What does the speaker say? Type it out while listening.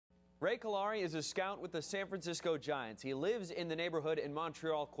Rai Callari is a scout with the San Francisco Giants. He lives in the neighborhood in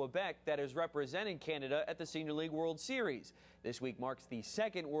Montreal, Quebec that is representing Canada at the Senior League World Series. This week marks the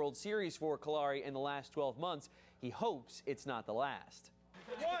second World Series for Callari in the last 12 months. He hopes it's not the last.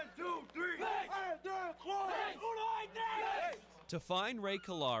 1, 2, 3. To find Rai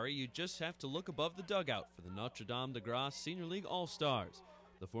Callari, you just have to look above the dugout for the Notre Dame de Grace Senior League All-Stars.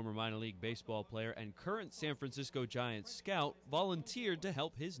 The former minor league baseball player and current San Francisco Giants scout volunteered to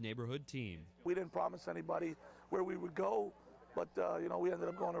help his neighborhood team. We didn't promise anybody where we would go, but we ended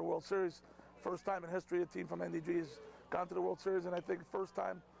up going to the World Series. First time in history a team from NDG has gone to the World Series, and I think first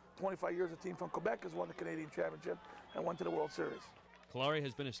time 25 years a team from Quebec has won the Canadian Championship and went to the World Series. Callari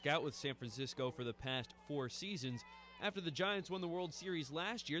has been a scout with San Francisco for the past 4 seasons. After the Giants won the World Series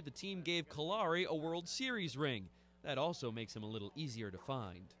last year, the team gave Callari a World Series ring. That also makes him a little easier to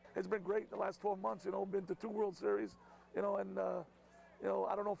find. It's been great the last 12 months, been to 2 World Series, and I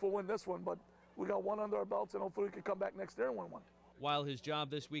don't know if we'll win this one, but we got one under our belts, and hopefully we can come back next year and win one. While his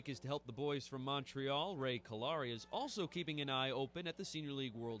job this week is to help the boys from Montreal, Rai Callari is also keeping an eye open at the Senior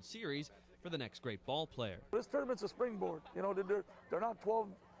League World Series for the next great ball player. This tournament's a springboard. They're not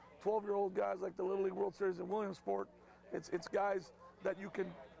 12-year-old guys like the Little League World Series in Williamsport. It's guys that you can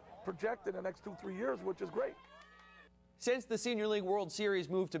project in the next 2-3 years, which is great. Since the Senior League World Series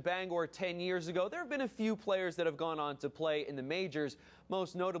moved to Bangor 10 years ago, there have been a few players that have gone on to play in the majors,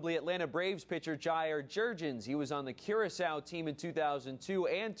 most notably Atlanta Braves pitcher Jair Jurgens. He was on the Curaçao team in 2002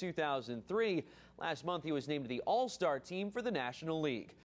 and 2003. Last month, he was named to the All-Star team for the National League.